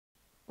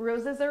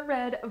Roses are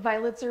red,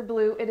 violets are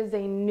blue. It is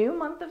a new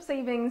month of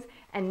savings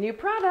and new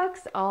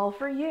products all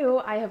for you.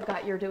 I have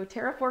got your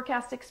doTERRA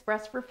Forecast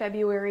Express for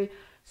February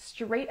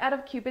straight out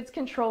of Cupid's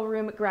control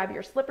room. Grab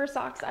your slipper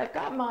socks, I've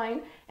got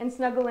mine, and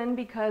snuggle in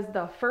because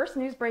the first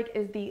news break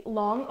is the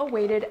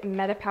long-awaited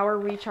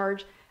MetaPWR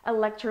Recharge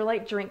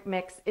electrolyte drink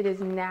mix. It is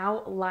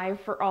now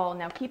live for all.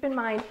 Now keep in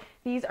mind,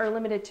 these are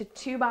limited to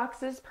 2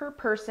 boxes per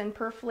person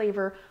per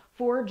flavor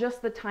for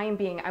just the time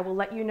being. I will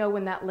let you know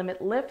when that limit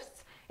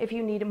lifts. If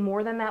you need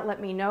more than that,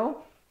 let me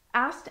know.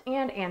 Asked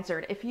and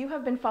answered. If you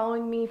have been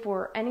following me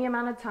for any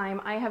amount of time,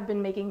 I have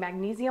been making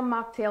magnesium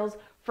mocktails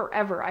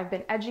forever. I've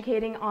been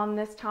educating on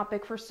this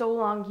topic for so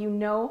long. You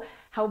know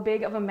how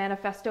big of a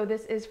manifesto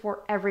this is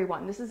for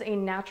everyone. This is a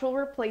natural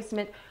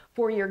replacement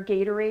for your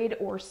Gatorade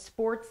or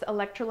sports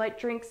electrolyte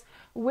drinks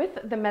with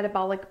the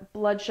metabolic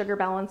blood sugar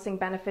balancing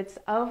benefits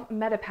of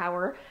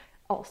MetaPWR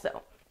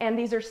also. And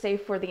these are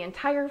safe for the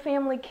entire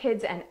family,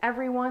 kids, and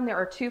everyone. There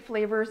are 2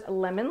 flavors,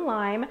 lemon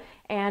lime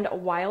and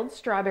wild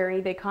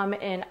strawberry. They come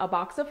in a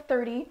box of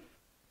 30.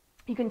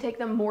 You can take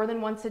them more than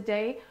once a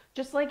day.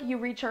 Just like you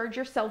recharge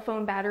your cell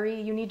phone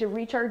battery, you need to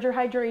recharge your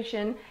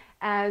hydration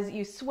as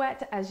you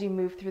sweat, as you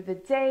move through the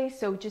day.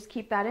 So just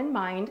keep that in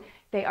mind.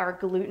 They are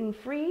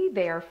gluten-free,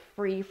 they are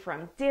free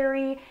from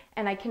dairy,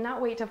 and I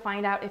cannot wait to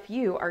find out if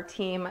you are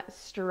team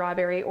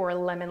strawberry or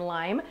lemon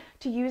lime.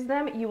 To use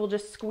them, you will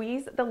just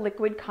squeeze the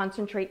liquid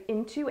concentrate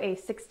into a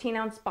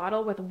 16-ounce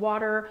bottle with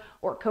water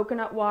or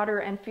coconut water,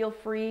 and feel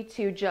free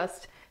to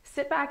just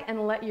sit back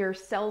and let your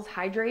cells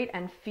hydrate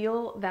and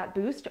feel that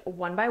boost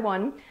one by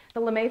one. The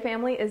LeMay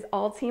family is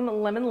all team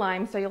lemon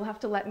lime, so you'll have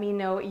to let me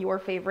know your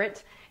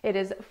favorite. It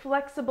is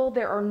flexible,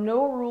 there are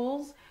no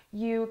rules.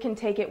 You can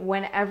take it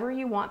whenever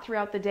you want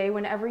throughout the day,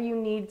 whenever you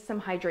need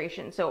some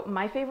hydration. So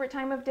my favorite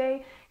time of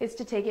day is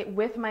to take it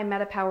with my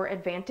MetaPWR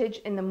Advantage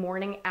in the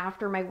morning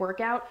after my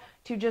workout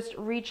to just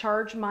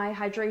recharge my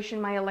hydration,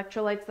 my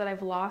electrolytes that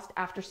I've lost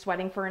after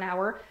sweating for an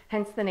hour,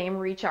 hence the name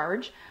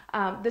Recharge.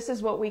 This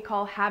is what we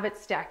call habit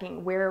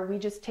stacking, where we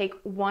just take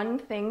one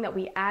thing that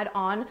we add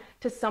on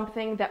to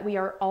something that we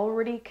are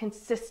already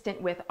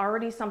consistent with,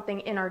 already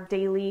something in our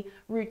daily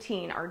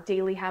routine, our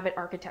daily habit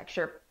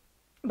architecture.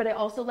 But I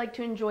also like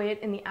to enjoy it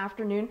in the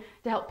afternoon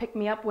to help pick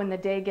me up when the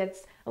day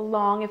gets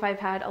long, if I've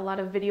had a lot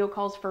of video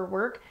calls for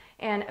work.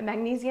 And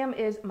magnesium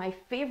is my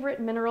favorite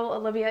mineral.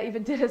 Olivia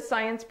even did a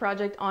science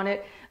project on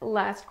it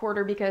last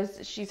quarter because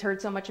she's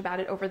heard so much about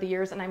it over the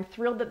years, and I'm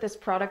thrilled that this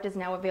product is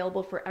now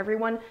available for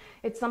everyone.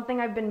 It's something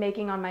I've been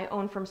making on my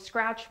own from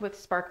scratch with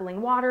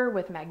sparkling water,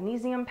 with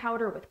magnesium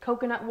powder, with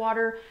coconut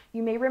water.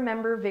 You may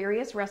remember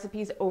various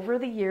recipes over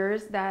the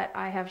years that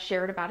I have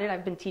shared about it.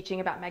 I've been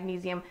teaching about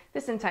magnesium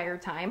this entire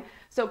time.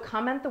 So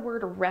comment the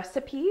word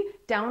recipe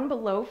down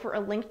below for a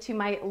link to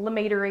my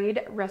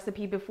Lematorade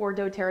recipe before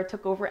doTERRA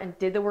took over and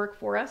did the work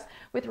for us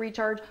with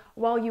Recharge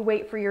while you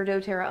wait for your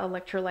doTERRA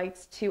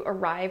electrolytes to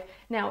arrive.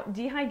 Now,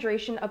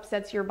 dehydration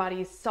upsets your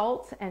body's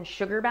salt and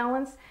sugar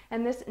balance,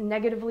 and this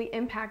negatively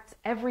impacts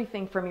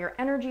everything from your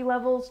energy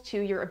levels to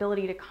your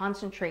ability to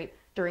concentrate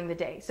during the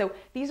day. So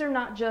these are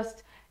not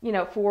just, you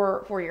know,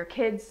 for your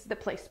kids that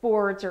play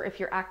sports or if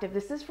you're active.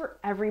 This is for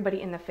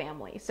everybody in the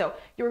family. So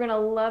you're gonna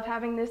love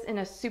having this in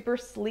a super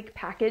sleek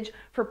package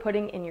for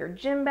putting in your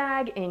gym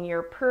bag, in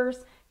your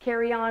purse,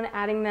 carry on,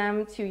 adding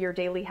them to your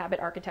daily habit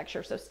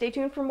architecture. So stay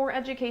tuned for more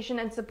education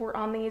and support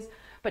on these,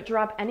 but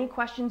drop any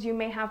questions you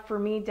may have for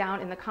me down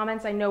in the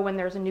comments. I know when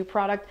there's a new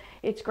product,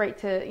 it's great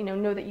to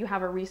know that you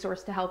have a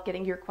resource to help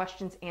getting your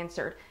questions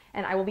answered.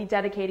 And I will be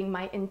dedicating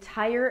my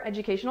entire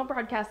educational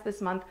broadcast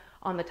this month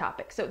on the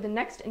topic. So the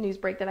next news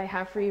break that I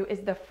have for you is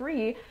the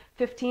free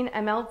 15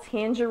 ml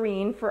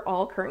Tangerine for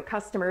all current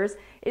customers.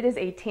 It is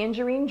a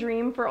tangerine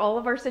dream for all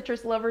of our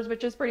citrus lovers,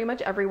 which is pretty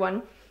much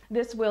everyone.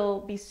 This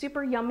will be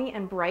super yummy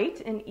and bright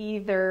in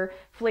either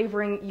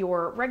flavoring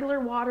your regular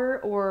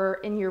water or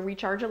in your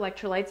Recharge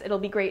electrolytes. It'll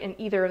be great in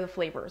either of the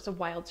flavors of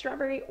wild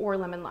strawberry or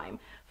lemon lime.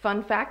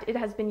 Fun fact, it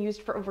has been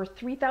used for over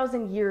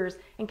 3,000 years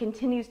and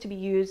continues to be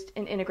used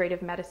in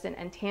integrative medicine.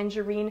 And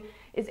tangerine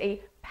is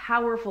a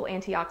powerful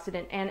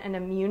antioxidant and an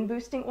immune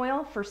boosting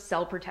oil for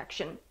cell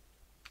protection.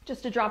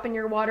 Just a drop in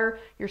your water,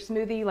 your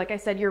smoothie, like I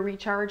said, your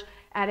Recharge,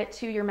 add it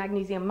to your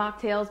magnesium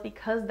mocktails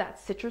because that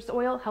citrus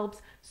oil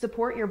helps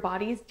support your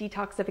body's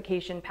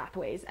detoxification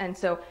pathways. And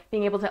so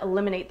being able to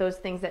eliminate those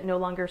things that no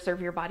longer serve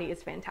your body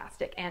is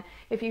fantastic. And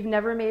if you've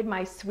never made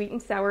my sweet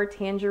and sour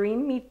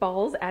tangerine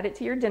meatballs, add it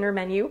to your dinner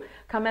menu.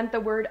 Comment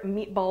the word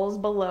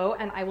meatballs below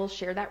and I will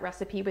share that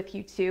recipe with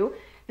you too.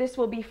 This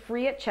will be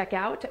free at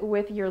checkout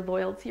with your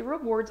loyalty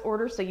rewards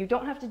order, so you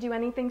don't have to do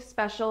anything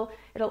special.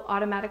 It'll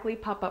automatically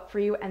pop up for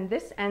you, and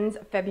this ends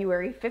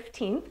February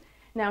 15th.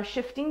 Now,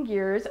 shifting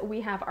gears,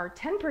 we have our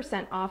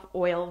 10% off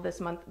oil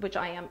this month, which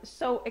I am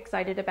so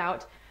excited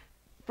about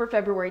for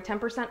February,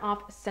 10%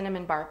 off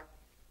cinnamon bark.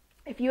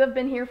 If you have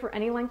been here for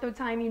any length of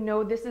time, you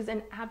know this is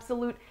an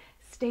absolute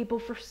staple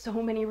for so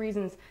many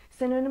reasons.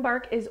 Cinnamon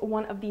bark is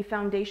one of the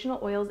foundational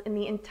oils in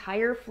the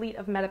entire fleet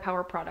of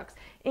MetaPWR products,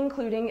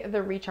 including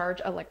the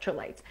Recharge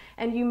electrolytes.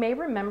 And you may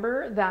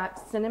remember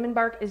that cinnamon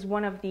bark is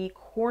one of the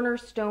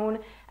cornerstone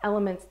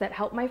elements that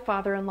help my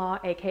father-in-law,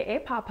 aka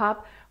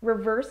Pop,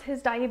 reverse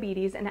his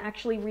diabetes and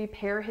actually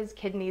repair his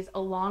kidneys,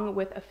 along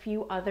with a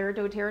few other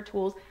doTERRA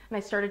tools. And I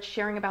started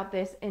sharing about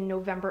this in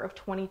November of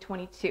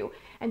 2022.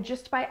 And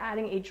just by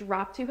adding a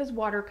drop to his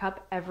water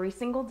cup every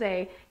single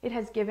day, it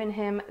has given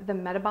him the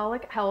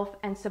metabolic health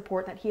and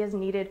support that he has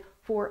needed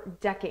for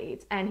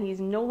decades. And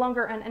he's no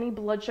longer on any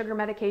blood sugar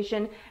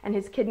medication, and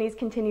his kidneys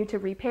continue to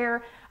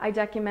repair. I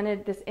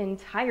documented this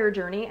entire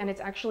journey, and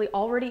it's actually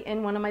already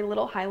in one of my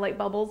little highlight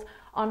bubbles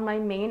on my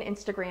main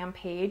Instagram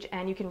page.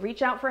 And you can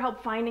reach out for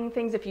help finding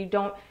things. If you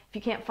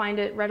can't find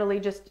it readily,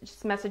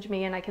 just message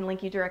me and I can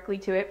link you directly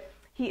to it.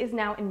 He is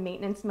now in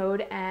maintenance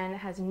mode and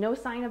has no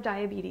sign of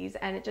diabetes,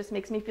 and it just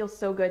makes me feel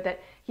so good that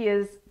he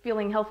is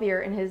feeling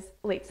healthier in his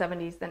late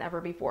 70s than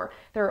ever before.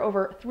 There are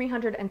over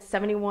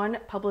 371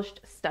 published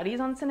studies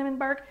on cinnamon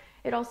bark.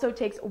 It also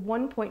takes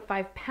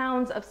 1.5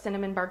 pounds of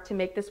cinnamon bark to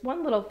make this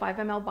one little 5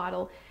 ml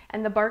bottle,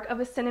 and the bark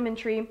of a cinnamon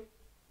tree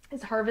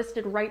is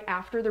harvested right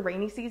after the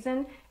rainy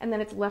season, and then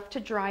it's left to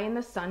dry in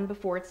the sun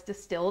before it's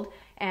distilled.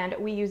 And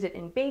we use it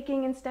in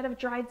baking instead of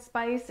dried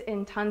spice,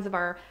 in tons of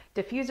our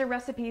diffuser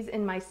recipes,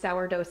 in my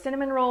sourdough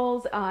cinnamon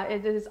rolls.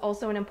 It is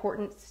also an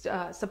important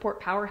support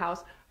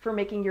powerhouse for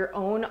making your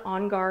own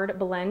On Guard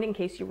blend in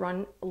case you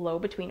run low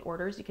between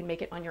orders. You can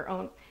make it on your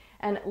own.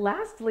 And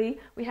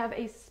lastly, we have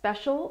a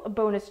special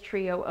bonus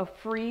trio of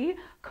free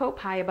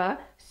Copaiba,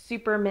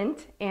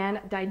 SuperMint, and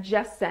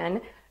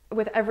DigestZen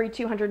with every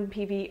 200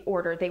 PV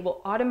order. They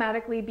will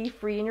automatically be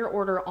free in your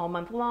order all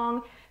month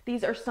long.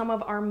 These are some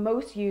of our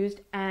most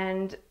used,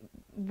 and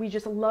we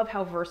just love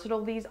how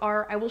versatile these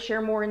are. I will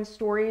share more in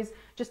stories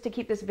just to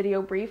keep this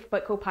video brief,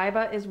 but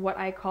Copaiba is what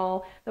I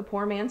call the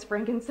poor man's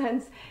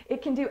frankincense.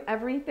 It can do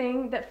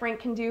everything that Frank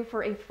can do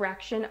for a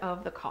fraction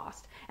of the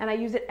cost. And I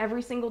use it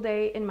every single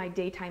day in my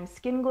daytime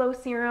skin glow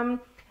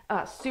serum.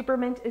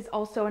 SuperMint is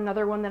also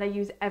another one that I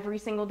use every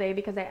single day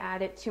because I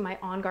add it to my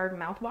On Guard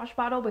mouthwash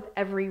bottle with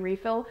every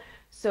refill.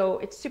 So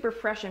it's super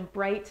fresh and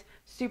bright.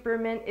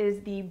 SuperMint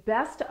is the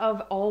best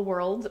of all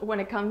worlds when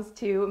it comes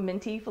to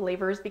minty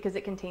flavors because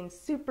it contains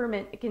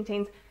supermint, it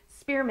contains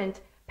spearmint,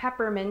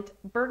 peppermint,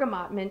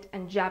 bergamot mint,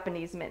 and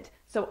Japanese mint.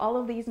 So all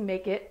of these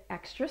make it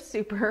extra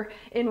super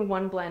in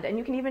one blend. And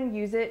you can even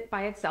use it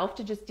by itself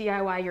to just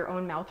DIY your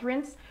own mouth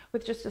rinse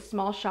with just a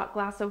small shot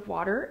glass of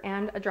water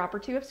and a drop or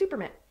two of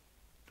supermint.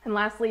 And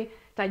lastly,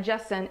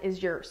 DigestZen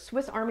is your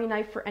Swiss Army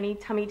knife for any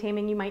tummy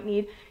taming you might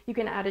need. You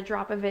can add a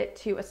drop of it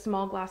to a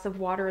small glass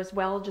of water as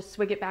well, just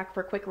swig it back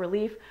for quick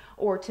relief,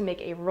 or to make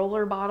a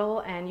roller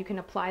bottle, and you can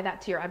apply that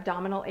to your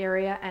abdominal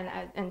area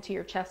and to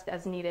your chest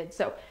as needed.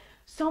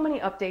 So many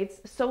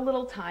updates, so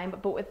little time,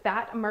 but with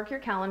that, mark your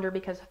calendar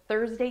because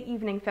Thursday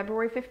evening,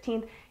 February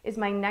 15th, is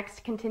my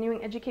next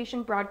continuing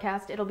education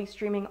broadcast. It'll be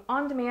streaming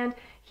on demand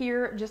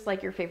here, just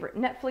like your favorite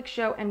Netflix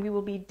show, and we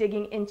will be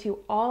digging into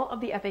all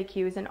of the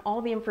FAQs and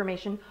all the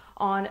information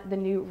on the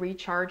new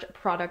Recharge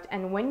product.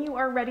 And when you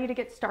are ready to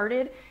get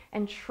started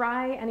and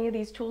try any of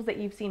these tools that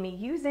you've seen me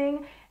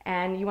using,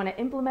 and you want to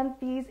implement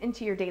these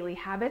into your daily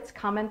habits,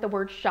 comment the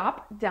word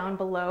shop down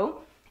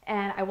below,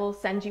 and I will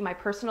send you my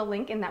personal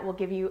link, and that will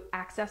give you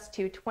access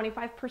to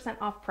 25%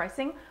 off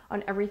pricing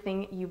on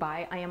everything you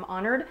buy. I am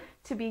honored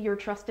to be your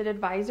trusted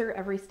advisor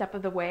every step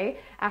of the way.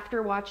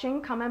 After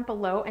watching, comment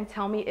below and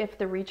tell me if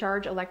the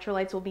Recharge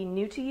electrolytes will be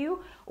new to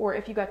you, or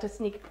if you got to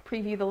sneak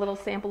preview the little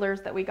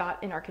samplers that we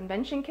got in our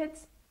convention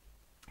kits.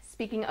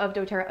 Speaking of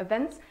doTERRA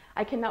events,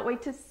 I cannot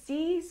wait to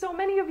see so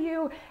many of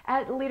you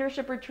at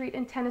Leadership Retreat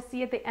in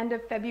Tennessee at the end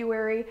of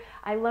February.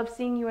 I love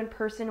seeing you in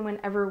person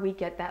whenever we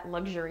get that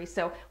luxury.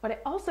 So what I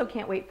also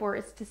can't wait for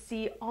is to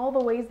see all the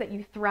ways that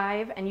you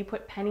thrive and you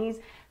put pennies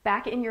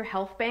back in your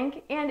health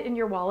bank and in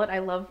your wallet. I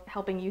love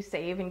helping you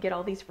save and get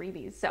all these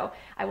freebies. So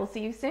I will see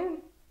you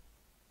soon.